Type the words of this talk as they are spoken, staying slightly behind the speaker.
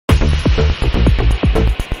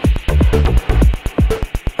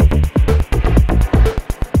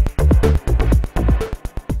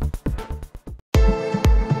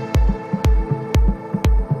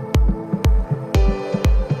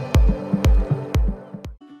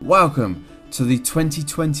Welcome to the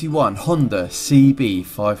 2021 Honda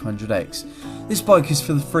CB500X. This bike is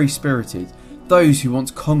for the free-spirited, those who want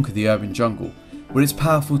to conquer the urban jungle. With its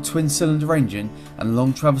powerful twin-cylinder engine and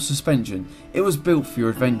long travel suspension, it was built for your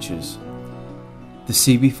adventures. The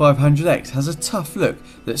CB500X has a tough look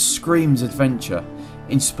that screams adventure.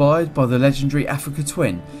 Inspired by the legendary Africa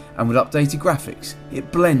Twin and with updated graphics,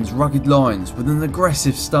 it blends rugged lines with an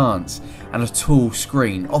aggressive stance, and a tall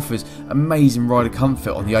screen offers amazing rider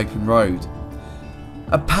comfort on the open road.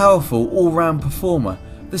 A powerful all-round performer,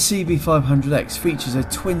 the CB500X features a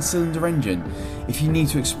twin-cylinder engine if you need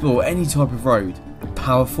to explore any type of road.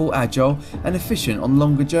 Powerful, agile and efficient on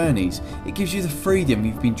longer journeys, it gives you the freedom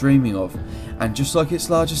you've been dreaming of, and just like its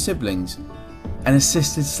larger siblings, an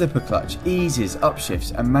assisted slipper clutch eases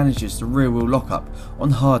upshifts and manages the rear wheel lockup on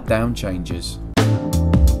hard down changes.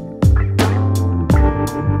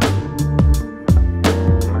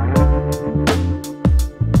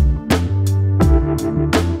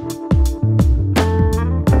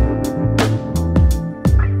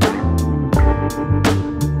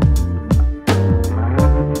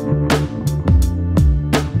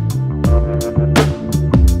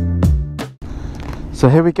 So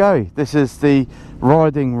here we go, this is the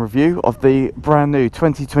riding review of the brand new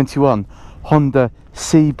 2021 Honda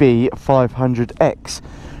CB500X.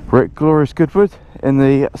 We're at glorious Goodwood in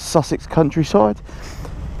the Sussex countryside.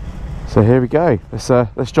 So here we go,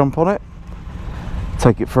 let's jump on it,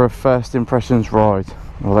 take it for a first impressions ride.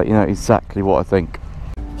 I'll let you know exactly what I think.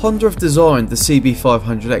 Honda have designed the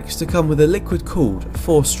CB500X to come with a liquid cooled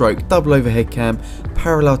 4-stroke double overhead cam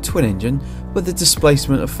parallel twin engine with a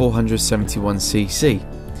displacement of 471cc.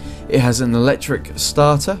 It has an electric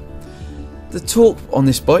starter. The torque on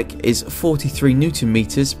this bike is 43 Newton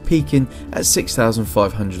meters, peaking at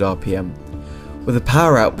 6,500 RPM, with a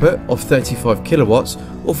power output of 35 kilowatts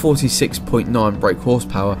or 46.9 brake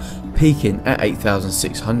horsepower, peaking at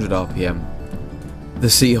 8,600 RPM. The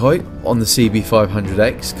seat height on the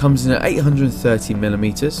CB500X comes in at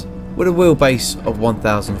 830mm with a wheelbase of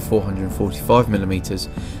 1,445mm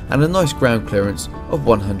and a nice ground clearance of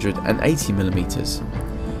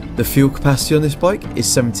 180mm. The fuel capacity on this bike is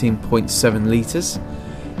 17.7 litres.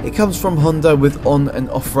 It comes from Honda with on and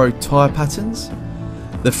off-road tyre patterns.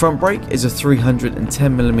 The front brake is a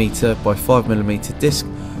 310mm by 5mm disc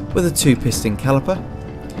with a 2-piston caliper.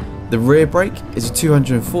 The rear brake is a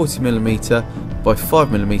 240mm by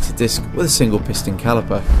 5mm disc with a single piston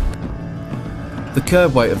caliper. The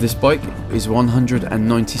curb weight of this bike is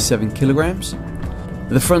 197 kilograms.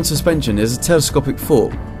 The front suspension is a telescopic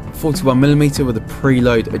fork, 41mm with a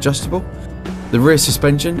preload adjustable. The rear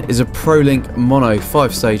suspension is a ProLink Mono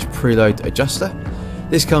 5-stage preload adjuster.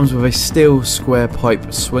 This comes with a steel square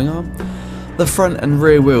pipe swing arm. The front and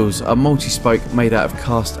rear wheels are multi-spoke made out of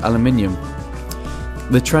cast aluminium.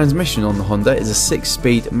 The transmission on the Honda is a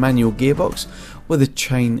 6-speed manual gearbox with a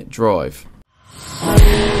chain drive.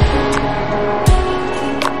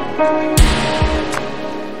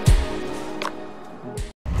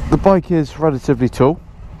 The bike is relatively tall,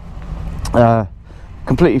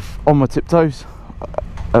 completely on my tiptoes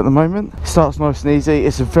at the moment. Starts nice and easy.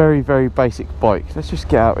 It's a very basic bike. Let's just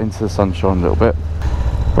get out into the sunshine a little bit.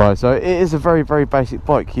 Right, so it is a very basic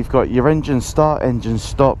bike. You've got your engine start, engine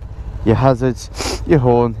stop, your hazards, your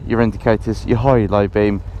horn, your indicators, your high, low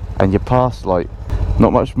beam and your pass light.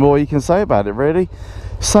 Not much more you can say about it really.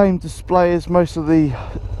 Same display as most of the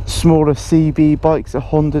smaller CB bikes that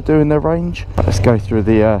Honda do in their range. Let's go through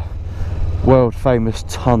the world famous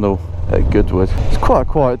tunnel at Goodwood. It's quite a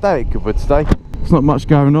quiet day at Goodwood today. There's not much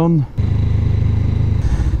going on.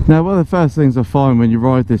 Now, one of the first things I find when you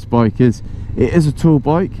ride this bike is it is a tall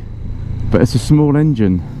bike, but it's a small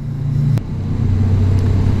engine.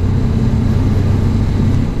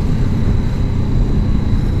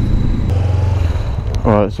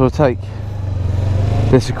 Alright, so I'll take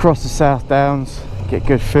this across the South Downs, get a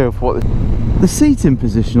good feel for what the seating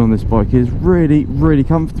position on this bike is. Really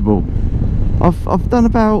comfortable. I've done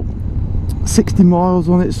about 60 miles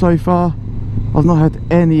on it so far. I've not had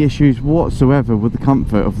any issues whatsoever with the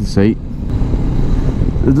comfort of the seat.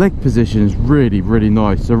 The leg position is really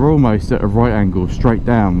nice. They're almost at a right angle straight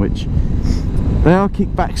down, which they are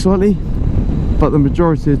kicked back slightly, but the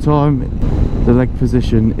majority of the time the leg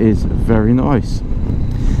position is very nice.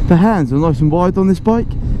 The hands are nice and wide on this bike.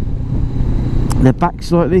 They're back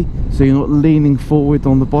slightly, so you're not leaning forward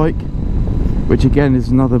on the bike, which again is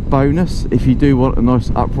another bonus if you do want a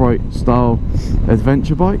nice upright style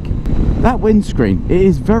adventure bike. That windscreen, it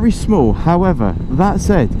is very small, however, that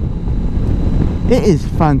said, it is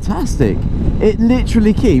fantastic. It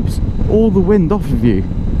literally keeps all the wind off of you.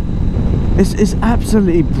 It's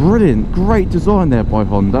absolutely brilliant, great design there by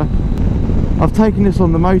Honda. I've taken this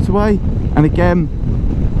on the motorway, and again,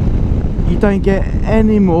 you don't get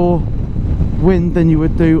any more wind than you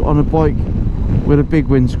would do on a bike with a big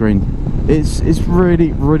windscreen. It's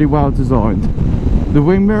really, really well designed. The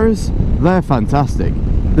wing mirrors, they're fantastic.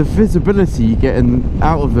 The visibility you get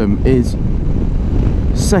out of them is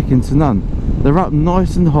second to none. They're up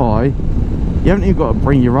nice and high. You haven't even got to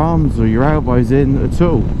bring your arms or your elbows in at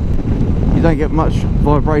all. You don't get much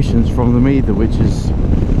vibrations from them either, which is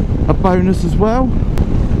a bonus as well.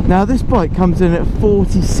 Now this bike comes in at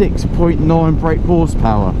 46.9 brake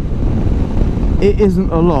horsepower. It isn't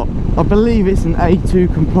a lot. I believe it's an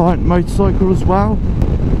A2 compliant motorcycle as well,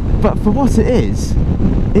 but for what it is,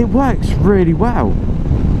 it works really well.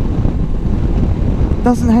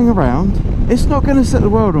 Doesn't hang around. It's not going to set the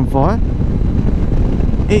world on fire.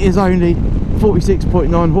 It is only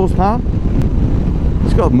 46.9 horsepower.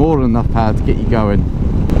 It's got more than enough power to get you going.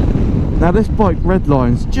 Now this bike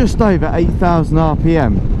redlines just over 8,000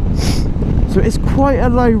 RPM, so it's quite a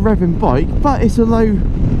low revving bike, but it's a low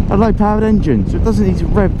powered engine, so it doesn't need to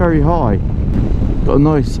rev very high. Got a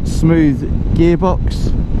nice smooth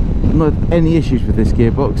gearbox. Not any issues with this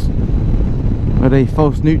gearbox. Not any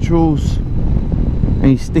false neutrals,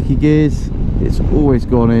 any sticky gears. It's always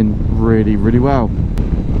gone in really, really well.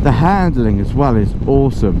 The handling as well is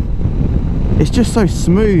awesome. It's just so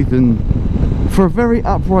smooth, and for a very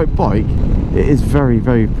upright bike, it is very,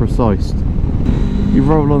 very precise. You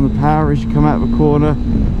roll on the power as you come out of a corner,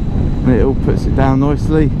 and it all puts it down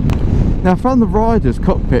nicely. Now from the rider's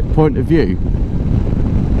cockpit point of view,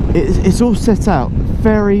 it's all set out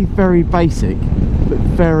very, very basic, but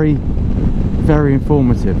very, very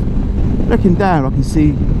informative. Looking down, I can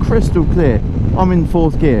see crystal clear. I'm in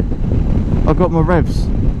 4th gear. I've got my revs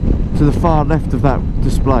to the far left of that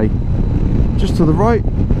display. Just to the right,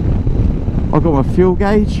 I've got my fuel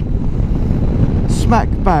gauge. Smack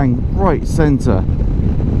bang right centre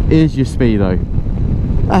is your speedo.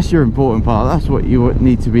 That's your important part. That's what you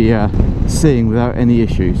need to be seeing without any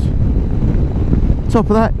issues. Top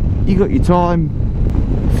of that, you got your time.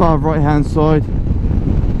 Far right hand side,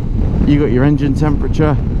 you got your engine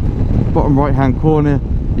temperature. Bottom right hand corner,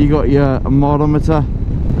 you got your mileometer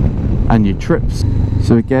and your trips.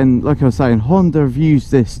 So again, like I was saying, Honda have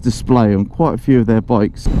used this display on quite a few of their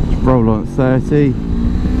bikes. Just roll on at 30.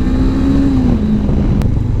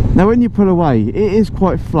 Now when you pull away, it is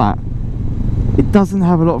quite flat. It doesn't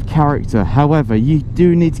have a lot of character. However, you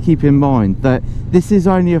do need to keep in mind that this is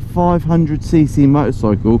only a 500cc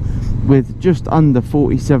motorcycle with just under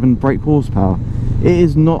 47 brake horsepower. It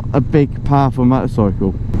is not a big, powerful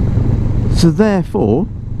motorcycle. So therefore,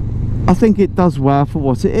 I think it does well for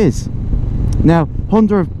what it is. Now,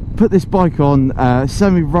 Honda have put this bike on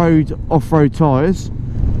semi-road off-road tyres,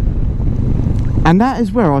 and that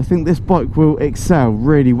is where I think this bike will excel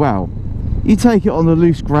really well. You take it on the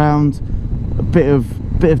loose ground, a bit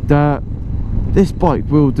of dirt, this bike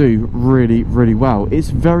will do really, really well. It's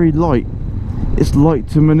very light. It's light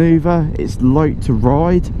to manoeuvre, it's light to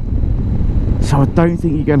ride, so I don't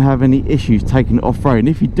think you're going to have any issues taking it off-road. And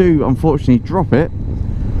if you do unfortunately drop it,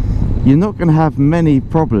 you're not going to have many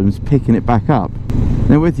problems picking it back up.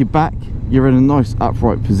 Now with your back, you're in a nice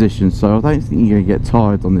upright position, so I don't think you're going to get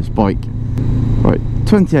tired on this bike. Right,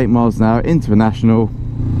 28 miles an hour into a national.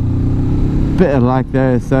 Bit of lag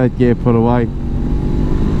there, 3rd gear pull away,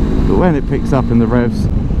 but when it picks up in the revs,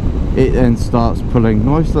 it then starts pulling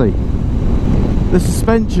nicely. The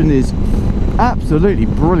suspension is absolutely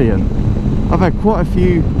brilliant. I've had quite a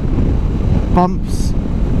few bumps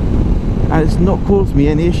and it's not caused me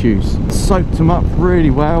any issues. It's soaked them up really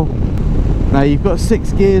well. Now you've got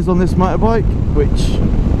 6 gears on this motorbike,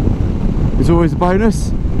 which is always a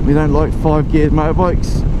bonus. We don't like 5-geared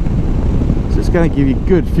motorbikes, so it's going to give you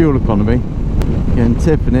good fuel economy. Again,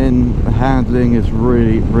 tipping in, the handling is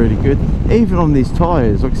really, really good. Even on these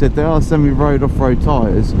tyres, like I said, they are semi-road off-road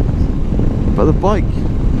tyres, but the bike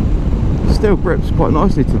still grips quite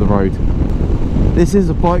nicely to the road. This is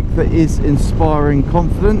a bike that is inspiring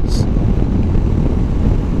confidence,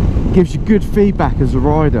 gives you good feedback as a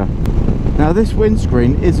rider. Now this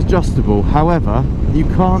windscreen is adjustable, however you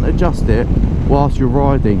can't adjust it whilst you're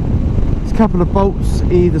riding. There's a couple of bolts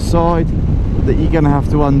either side that you're going to have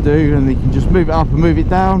to undo, and you can just move it up and move it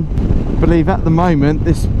down. I believe at the moment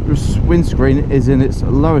this windscreen is in its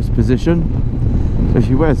lowest position, so if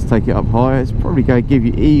you were to take it up higher, it's probably going to give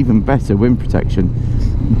you even better wind protection.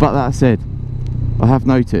 But that said, I have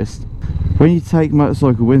noticed when you take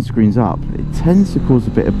motorcycle windscreens up, it tends to cause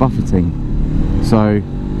a bit of buffeting, so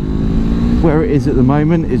where it is at the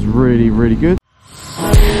moment is really, really good.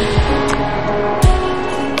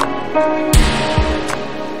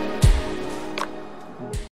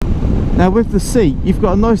 Now with the seat, you've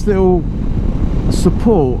got a nice little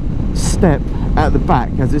support step at the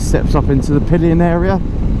back as it steps up into the pillion area.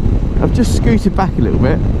 I've just scooted back a little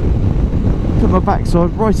bit, put my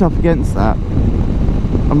backside right up against that.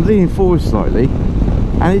 I'm leaning forward slightly,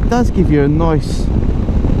 and it does give you a nice,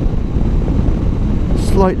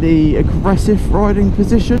 slightly aggressive riding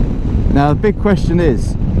position. Now the big question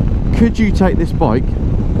is, could you take this bike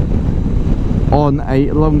on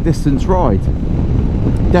a long distance ride?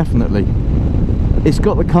 Definitely. It's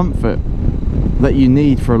got the comfort that you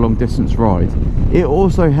need for a long distance ride. It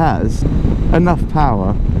also has enough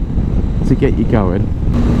power to get you going.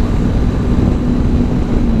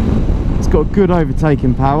 It's got good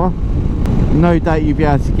overtaking power. No doubt you'll be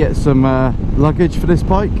able to get some luggage for this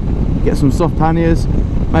bike, get some soft panniers,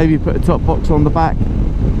 maybe put a top box on the back.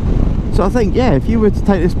 So I think, yeah, if you were to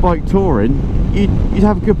take this bike touring, you'd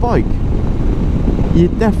have a good bike. You're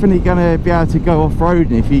definitely going to be able to go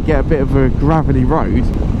off-roading if you get a bit of a gravelly road.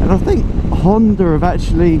 And I think Honda have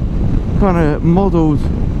actually kind of modelled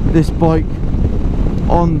this bike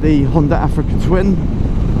on the Honda Africa Twin.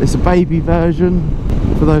 It's a baby version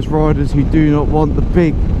for those riders who do not want the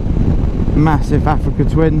big, massive Africa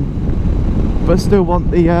Twin, but still want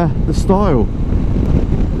the style.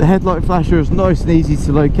 The headlight flasher is nice and easy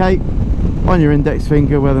to locate on your index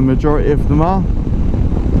finger, where the majority of them are.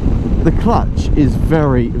 The clutch is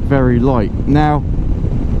very, very light. Now,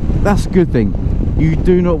 that's a good thing. You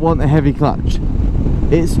do not want a heavy clutch.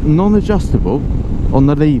 It's non-adjustable on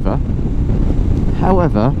the lever.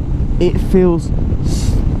 However, it feels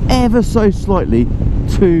ever so slightly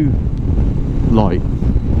too light.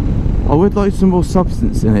 I would like some more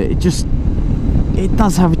substance in it. It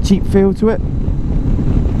does have a cheap feel to it.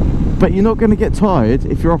 But you're not going to get tired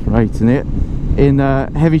if you're operating it in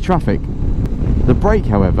heavy traffic. The brake,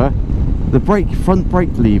 however, the front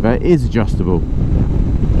brake lever is adjustable,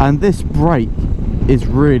 and this brake is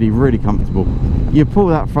really, really comfortable. You pull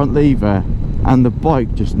that front lever and the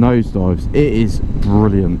bike just nosedives. It is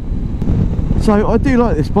brilliant. So I do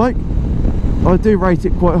like this bike. I do rate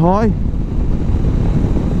it quite high.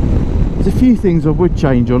 There's a few things I would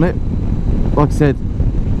change on it. Like I said,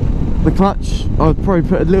 the clutch, I'd probably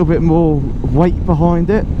put a little bit more weight behind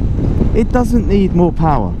it. It doesn't need more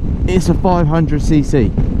power. It's a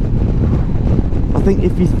 500cc. I think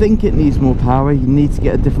if you think it needs more power, you need to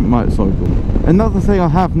get a different motorcycle. Another thing I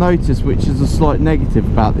have noticed, which is a slight negative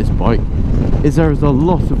about this bike, is there is a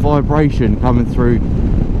lot of vibration coming through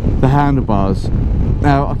the handlebars.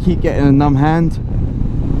 Now, I keep getting a numb hand,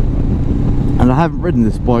 and I haven't ridden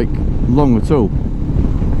this bike long at all.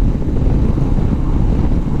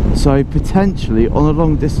 So potentially on a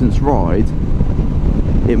long distance ride,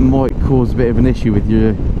 it might cause a bit of an issue with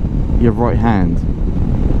your right hand.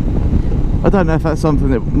 I don't know if that's something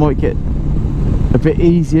that might get a bit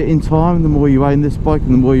easier in time the more you own this bike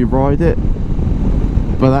and the more you ride it,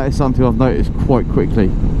 but that is something I've noticed quite quickly.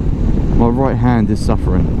 My right hand is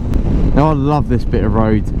suffering. Now, I love this bit of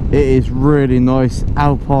road. It is really nice,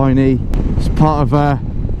 alpine-y. It's part of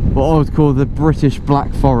what I would call the British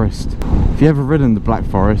Black Forest. If you've ever ridden the Black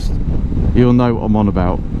Forest, you'll know what I'm on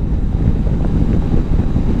about.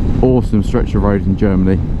 Awesome stretch of road in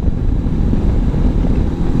Germany.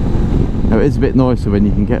 Now, it is a bit nicer when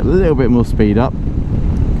you can get a little bit more speed up,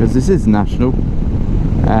 because this is national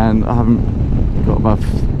and I haven't got above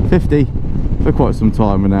 50 for quite some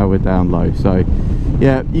time, and now we're down low. So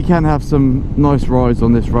yeah, you can have some nice rides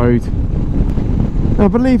on this road. Now, I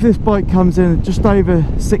believe this bike comes in at just over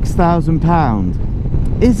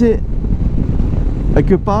 £6,000. Is it a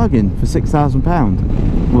good bargain for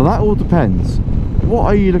 £6,000? Well, that all depends. What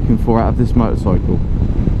are you looking for out of this motorcycle?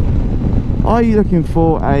 Are you looking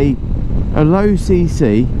for a low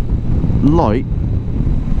cc light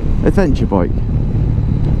adventure bike?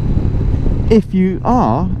 If you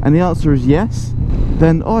are, and the answer is yes,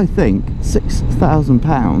 then I think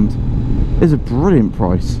 £6,000 is a brilliant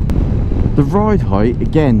price. The ride height,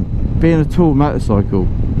 again, being a tall motorcycle,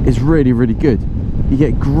 is really, really good. You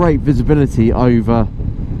get great visibility over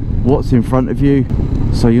what's in front of you,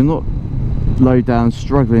 so you're not low down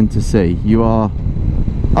struggling to see. You are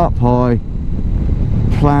up high,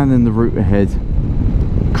 planning the route ahead.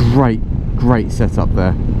 Great setup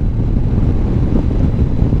there.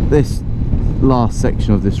 This last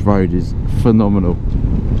section of this road is phenomenal.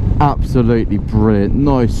 Absolutely brilliant.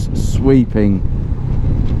 Nice sweeping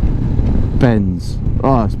bends.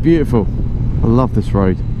 Oh, it's beautiful. I love this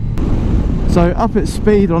road. So up at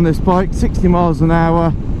speed on this bike, 60 miles an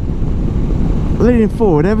hour, leaning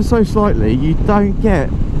forward ever so slightly. You don't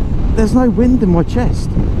get, there's no wind in my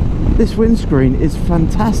chest. This windscreen is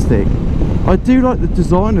fantastic. I do like the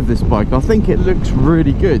design of this bike. I think it looks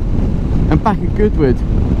really good. And back at Goodwood,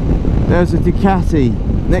 there's a Ducati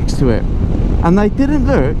next to it, and they didn't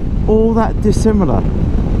look all that dissimilar.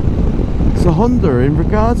 So Honda, in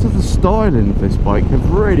regards to the styling of this bike,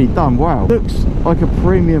 have really done well. It looks like a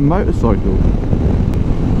premium motorcycle.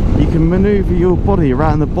 You can manoeuvre your body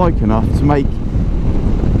around the bike enough to make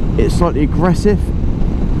it slightly aggressive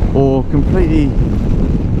or completely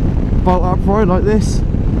bolt upright like this.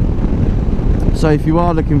 So if you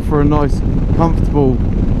are looking for a nice comfortable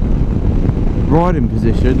riding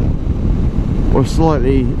position or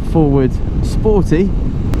slightly forward sporty,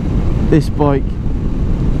 this bike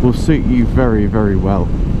will suit you very, very well.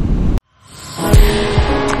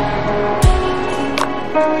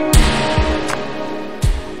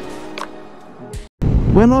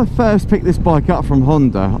 When I first picked this bike up from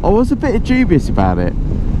Honda, I was a bit dubious about it.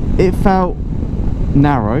 It felt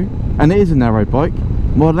narrow, and it is a narrow bike.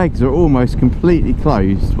 My legs are almost completely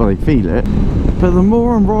closed, well, they feel it. But the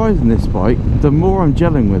more I'm riding this bike, the more I'm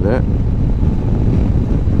gelling with it,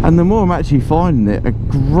 and the more I'm actually finding it a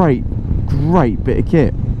great bit of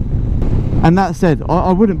kit. And that said,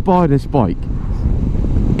 I wouldn't buy this bike.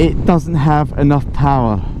 It doesn't have enough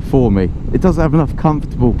power for me. It doesn't have enough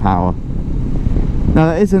comfortable power. Now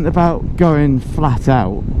that isn't about going flat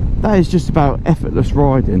out, that is just about effortless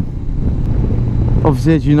riding.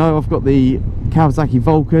 Obviously, as you know, I've got the Kawasaki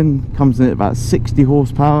Vulcan, comes in at about 60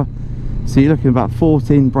 horsepower, so you're looking at about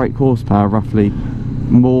 14 brake horsepower roughly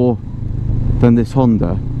more than this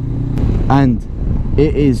Honda, and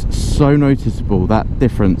it is so noticeable, that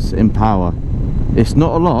difference in power. It's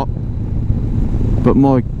not a lot, but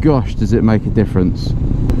my gosh does it make a difference.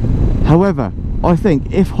 However, I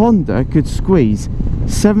think if Honda could squeeze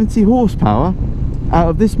 70 horsepower out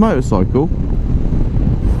of this motorcycle,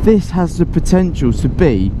 this has the potential to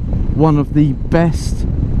be one of the best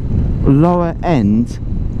lower end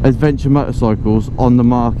adventure motorcycles on the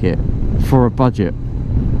market for a budget.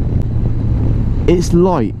 It's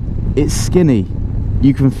light, it's skinny,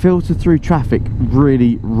 you can filter through traffic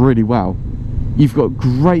really well, you've got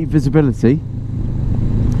great visibility,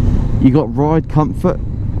 you've got ride comfort,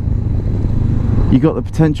 you've got the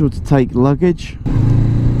potential to take luggage,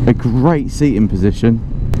 a great seating position.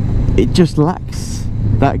 It just lacks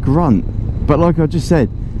that grunt, but like I just said,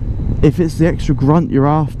 if it's the extra grunt you're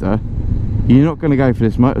after, you're not going to go for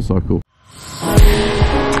this motorcycle.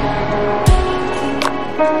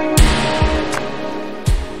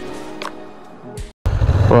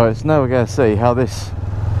 Right, so now we're going to see how this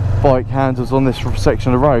bike handles on this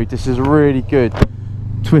section of the road. This is a really good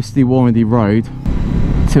twisty windy road.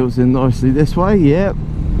 Tilts in nicely this way, yep.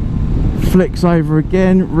 Flicks over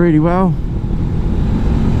again really well.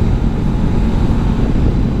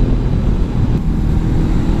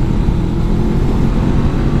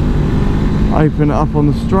 Open it up on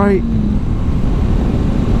the straight.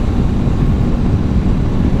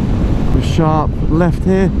 Sharp left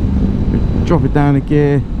here. Drop it down a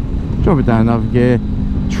gear. Drop it down another gear.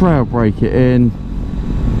 Trail brake it in.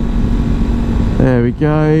 There we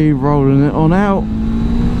go. Rolling it on out.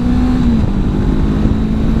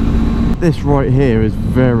 This right here is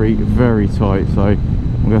very tight, so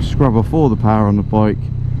I'm going to scrub off all the power on the bike.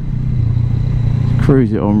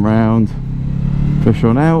 Cruise it on round. Push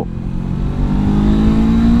on out.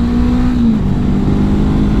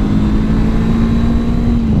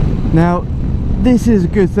 Now, this is a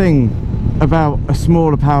good thing about a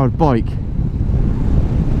smaller powered bike.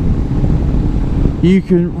 You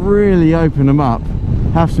can really open them up,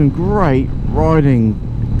 have some great riding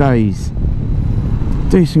days,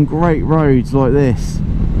 do some great roads like this,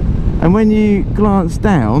 and when you glance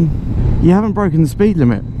down, you haven't broken the speed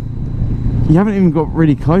limit. You haven't even got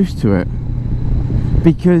really close to it,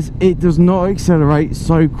 because it does not accelerate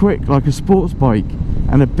so quick like a sports bike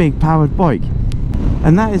and a big powered bike.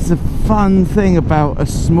 And that is the fun thing about a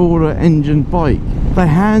smaller engine bike. They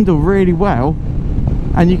handle really well,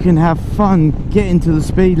 and you can have fun getting to the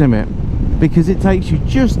speed limit because it takes you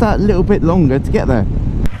just that little bit longer to get there.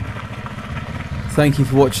 Thank you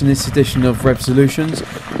for watching this edition of RevZolutions.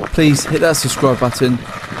 Please hit that subscribe button,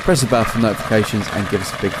 press the bell for notifications, and give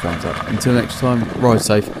us a big thumbs up. Until next time, ride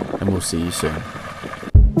safe, and we'll see you soon.